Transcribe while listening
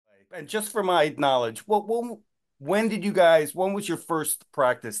And just for my knowledge, when was your first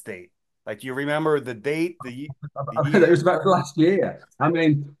practice date? Like, do you remember the date, the It year? was about last year. I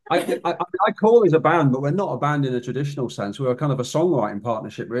mean, I call us a band, but we're not a band in a traditional sense. We're kind of a songwriting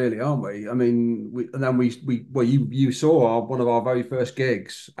partnership, really, aren't we? I mean, and then well, you saw one of our very first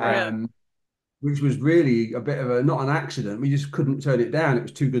gigs, Right. which was really a bit of a not an accident. We just couldn't turn it down. It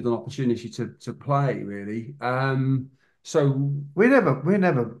was too good an opportunity to play, really. So We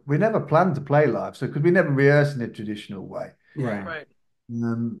never planned to play live, so because we never rehearsed in a traditional way. yeah. Right.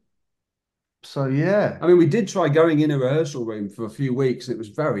 Um, so yeah, I mean, we did try going in a rehearsal room for a few weeks, and it was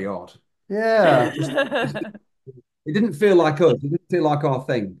very odd. yeah, Just it didn't feel like us. It didn't feel like our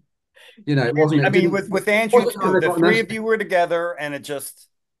thing. It wasn't. I It mean, didn't. with It Andrew wasn't too. kind of The got three an. of you were together, and it just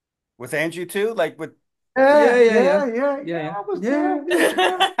with Andrew too, like with. Yeah, yeah, yeah, yeah, yeah, yeah, yeah, yeah. yeah, I was there. yeah, yeah,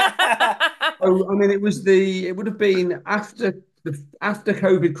 yeah. Oh, I mean, it would have been after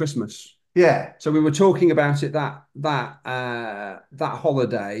COVID Christmas. Yeah, So we were talking about it that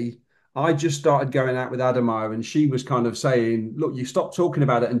holiday. I just started going out with Adama, and she was kind of saying, "Look, you stop talking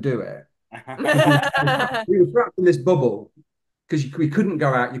about it and do it," because we were trapped in this bubble because we couldn't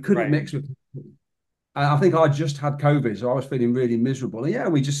go out, you couldn't Right. mix with. I think I just had COVID, so I was feeling really miserable. And yeah,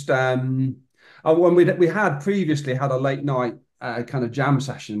 we just when we had previously had a late night kind of jam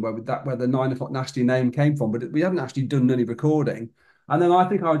session where the 9 o'clock nasty name came from, but we hadn't actually done any recording. And then I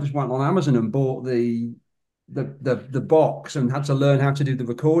think I just went on Amazon and bought the box and had to learn how to do the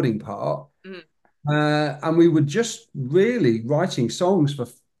recording part. Mhm. And we were just really writing songs for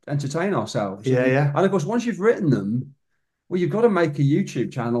entertain ourselves. yeah, yeah, And of course, once you've written them, well, you've got to make a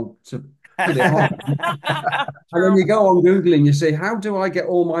YouTube channel to put it on. And then True. you go on Google and you say, how do I get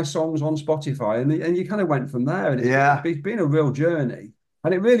all my songs on Spotify? And you kind of went from there. And yeah, it's been a real journey.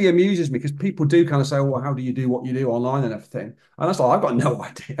 And it really amuses me because people do kind of say, oh, well, how do you do what you do online and everything? And I was like, I've got no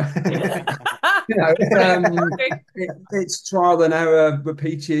idea. It's working. It's trial and error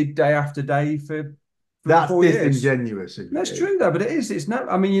repeated day after day for three or That's 4 years. disingenuous of That's you. true though, but it is. It's no.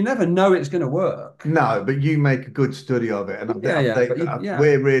 I mean, you never know it's going to work. No, but you make a good study of it, and Yeah, yeah, but yeah.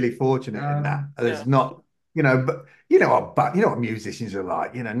 we're really fortunate in that. Yeah. There's not, but you know what musicians are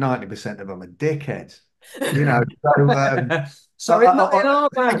like. 90% of them are dickheads. You know, so I, So I, in our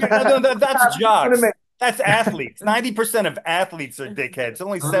You band, know, that's I jocks. mean, That's athletes. 90% of athletes are dickheads.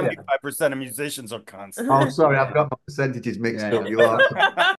 Only oh yeah, 75% of musicians are cunts. oh, sorry, I've got my percentages yeah, mixed up. yeah. You are.